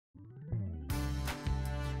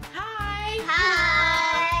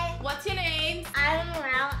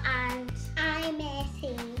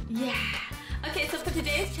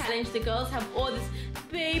challenge, the girls have all this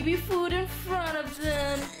baby food in front of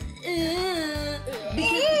them. Because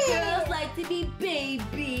the girls like to be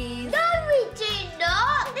babies. No, we do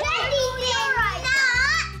not.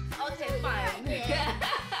 Okay, fine.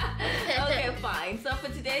 Okay, fine. So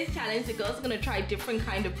for today's challenge, the girls are gonna try different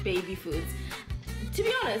kind of baby foods. To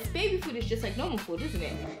be honest, baby food is just like normal food, isn't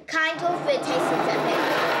it? Kind of, but it tastes a bit big.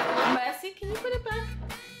 Mercy, can you put it back?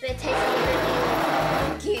 But it tastes a bit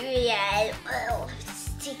gooey and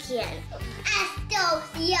sticky and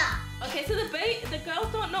Okay, so the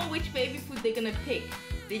girls don't know which baby food they're gonna pick.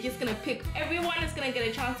 They're just gonna pick. Everyone is gonna get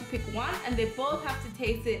a chance to pick one, and they both have to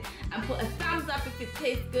taste it and put a thumbs up if it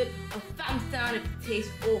tastes good, or thumbs down if it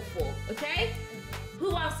tastes awful. Okay?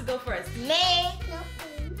 Who wants to go first? Me.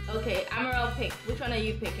 Okay, Amaral picked. Which one are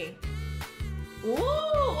you picking? Ooh,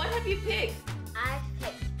 what have you picked? I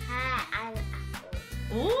picked pear and apple.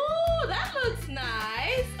 Ooh, that looks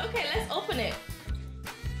nice. Okay, let's open it.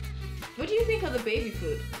 What do you think of the baby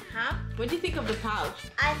food? Huh? What do you think of the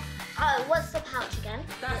pouch? Oh, what's the pouch again?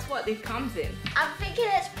 That's what it comes in. I'm thinking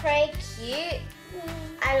it's pretty cute.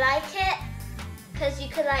 I like it because you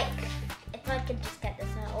could if I could just get this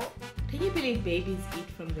out. Can you believe babies eat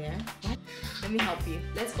from there? What? Let me help you.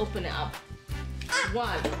 Let's open it up.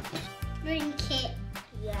 One. Drink it.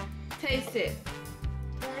 Yeah. Taste it.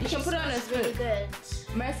 You can put it on a spoon. Really good.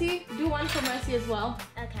 Mercy, do one for Mercy as well.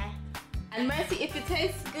 Okay. And Mercy, if it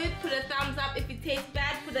tastes good, put a thumbs up. If it tastes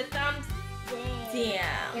bad, put a thumbs down. Here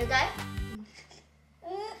you go.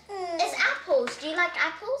 It's apples. Do you like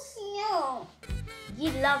apples? No.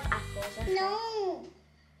 You love apples. Okay? No.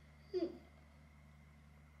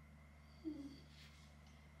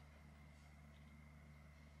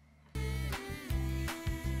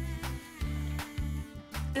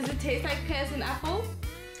 Does it taste like pears and apples?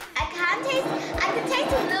 I can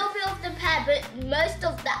taste a little bit of the pear, but most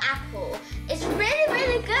of the apple. It's really,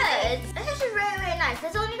 really good. It's actually really, really nice.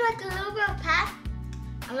 There's only like a little bit of pear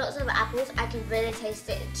and lots of apples. I can really taste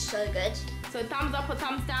it. It's so good. So thumbs up or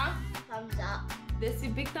thumbs down? Thumbs up. Let's see,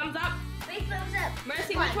 big thumbs up. Big thumbs up.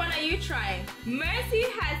 Mercy, which one are you trying? Mercy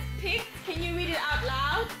has picked, can you read it out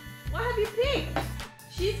loud? What have you picked?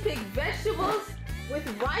 She's picked vegetables with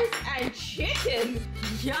rice and chicken.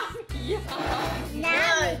 Yum, yum.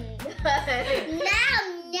 No. No.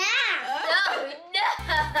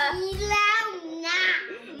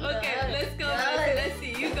 No. Okay, let's go. Let's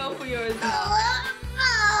see. You go for yours now.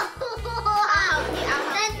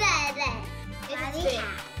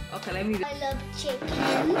 Okay, let me. I love chicken.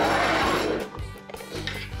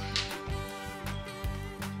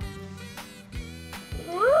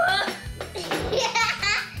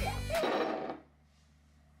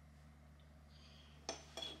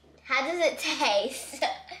 How does it taste?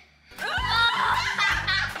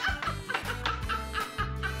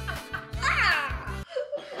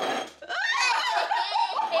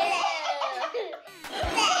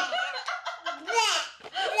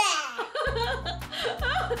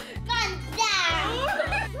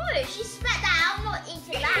 She spat that out, I'm not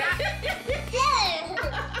eating that.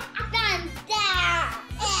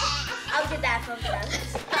 I'll do that from the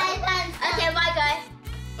Okay, bye guys.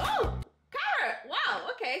 Oh, carrot! Wow,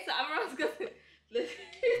 okay, so Amaran's gonna...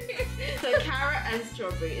 So carrot and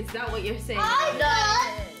strawberry, is that what you're saying? I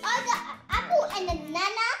got apple and a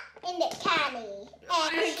banana in the candy.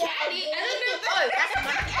 And candy? I don't know. Oh, that's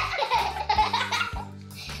my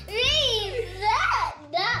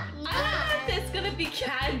I don't know if there's gonna be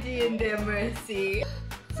candy in there, Mercy.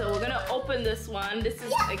 So we're gonna open this one. This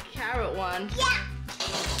is a carrot one. Yeah.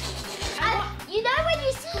 You know when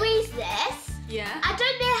you squeeze this? Yeah. I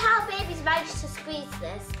don't know how babies manage to squeeze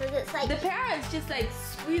this because it's like the parents just like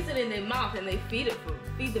squeeze it in their mouth and they feed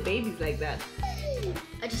the babies like that.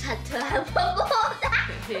 I just had to have one more of that.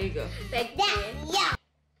 Okay, here you go. Thank you. Yeah.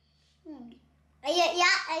 Yeah.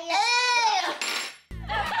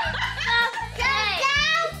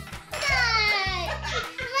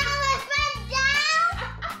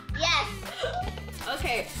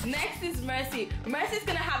 Okay, next is Mercy. Mercy's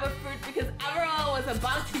gonna have a fruit because Amaral was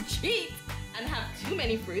about to cheat and have too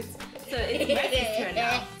many fruits. So it's Mercy's turn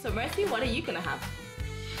now. So Mercy, what are you gonna have?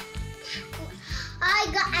 I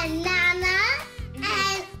got a banana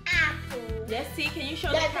and apple. Let's see, can you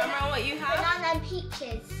show the camera what you have? Banana and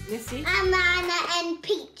peaches. Let's see. Banana and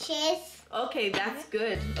peaches. Okay, that's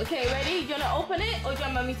good. Okay, ready? You wanna open it or do you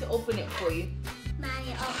want mommy to open it for you?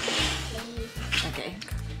 Mommy, open it, please. Okay.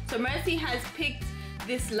 So Mercy has picked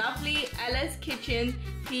this lovely Ella's Kitchen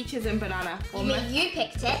peaches and banana. You mean you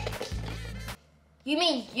picked it? You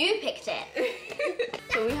mean you picked it?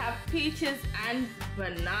 So we have peaches and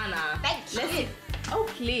banana. Thank you. Let's see. Oh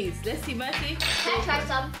please, let's see, Mercy. Can I try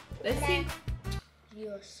some? Let's see.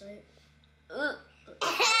 You're so... Oh no,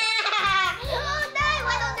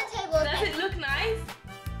 went on the table. Does it look nice?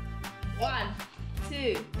 1,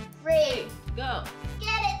 2, 3. go.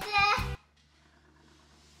 Get it there.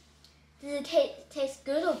 Does it taste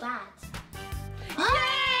good or bad? Yay!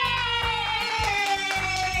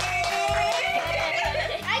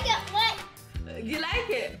 I got one. You like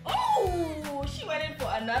it? Oh, she went in for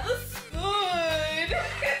another spoon.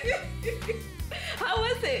 How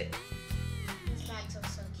was it? This bags are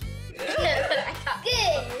so cute. Good.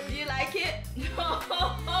 You like it?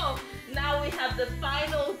 Now we have the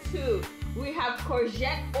final two. We have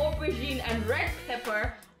courgette, aubergine, and red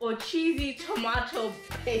pepper or cheesy tomato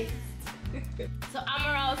paste. So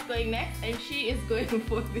Amaral is going next, and she is going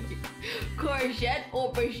for the courgette,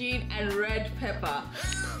 aubergine, and red pepper.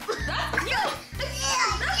 That's you.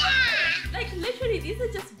 Like literally, these are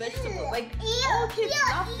just vegetables. Like all kids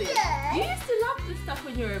love this. You used to love this stuff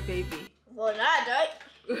when you were a baby. Well, no, I don't.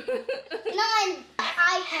 No,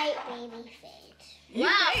 I hate baby food. You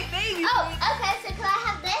hate baby Oh, food. okay, so can I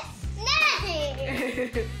have this?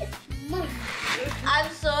 No! I'm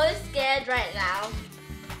so scared right now.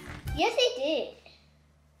 Yes, it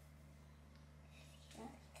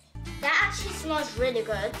did. That actually smells really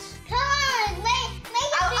good. Come on, make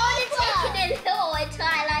I'm only taking a little until I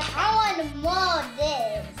like it. I want more of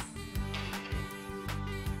this.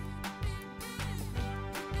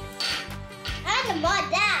 I want more of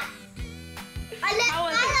that. I look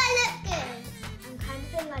good. I'm kind of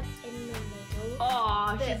in the middle.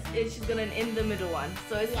 Oh, she's gonna in the middle one,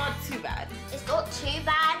 so it's not too bad. It's not too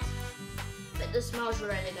bad, but the smell's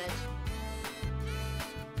really good.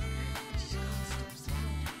 I just can't stop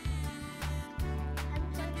smelling.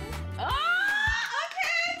 Oh,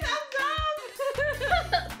 okay, thumbs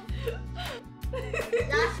up.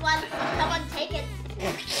 Last one. Come on, take it.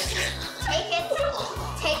 Take it.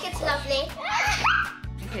 Take it, lovely.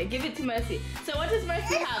 Okay, give it to Mercy. So what does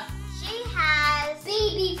Mercy have? She has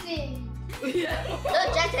baby food. Yeah.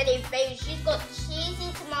 Not just any food. She's got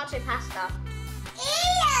cheesy tomato pasta.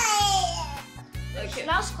 It Okay.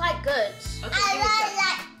 smells quite good. Okay, give it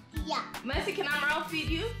to Yeah. Mercy, can Amaral feed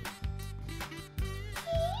you?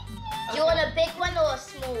 Do you want a big one or a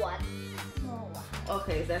small one? Small one.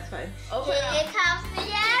 Okay, that's fine. Open Here up. comes the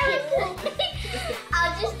airplane.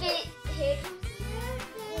 I'll just get it. Here comes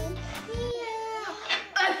the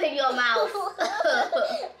airplane. Open your mouth.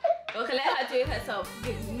 Okay, let her do it herself.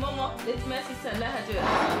 Momo, it's Mercy's turn. Let her do it.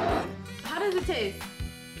 How does it taste?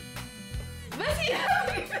 Mercy, you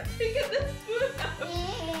haven't even taken the spoon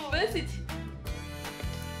out. Mercy.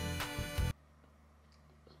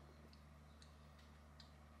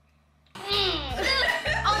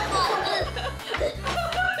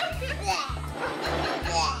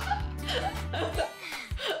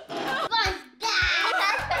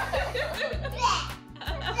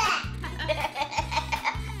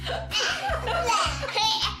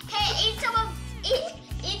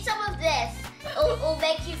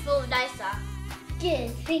 Make you feel nicer. Good,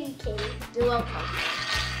 thank you. You're welcome.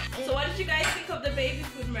 So what did you guys think of the baby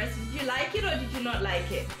food, Mercy? Did you like it or did you not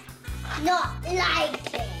like it? Not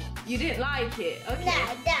like it. You didn't like it? Okay.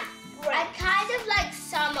 I kind of like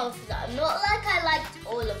some of them. Not like I liked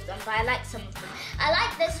all of them, but I like some of them. I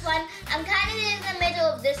like this one. I'm kind of in the middle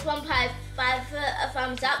of this one, five a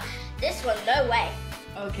thumbs up. This one, no way.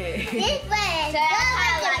 Okay. This one, so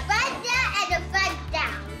the front down and the front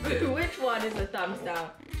down. Which one is a thumbs down?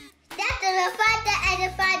 That's the front down and the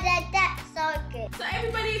front down. That's so good. So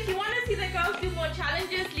everybody, if you want to see the girls do more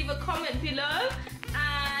challenges, leave a comment below.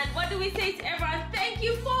 And what do we say to everyone? Thank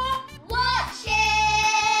you for watching.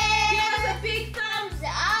 Give us a big thumbs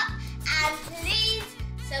up and please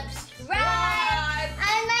subscribe.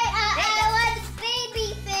 And make one baby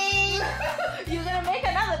food. You're gonna make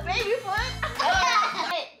another baby food?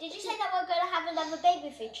 Did you say that we're gonna have another baby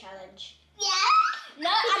food challenge? Yeah. No,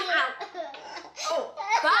 I'm out. Oh.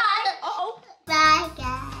 Bye. Uh-oh. Bye,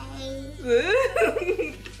 guys.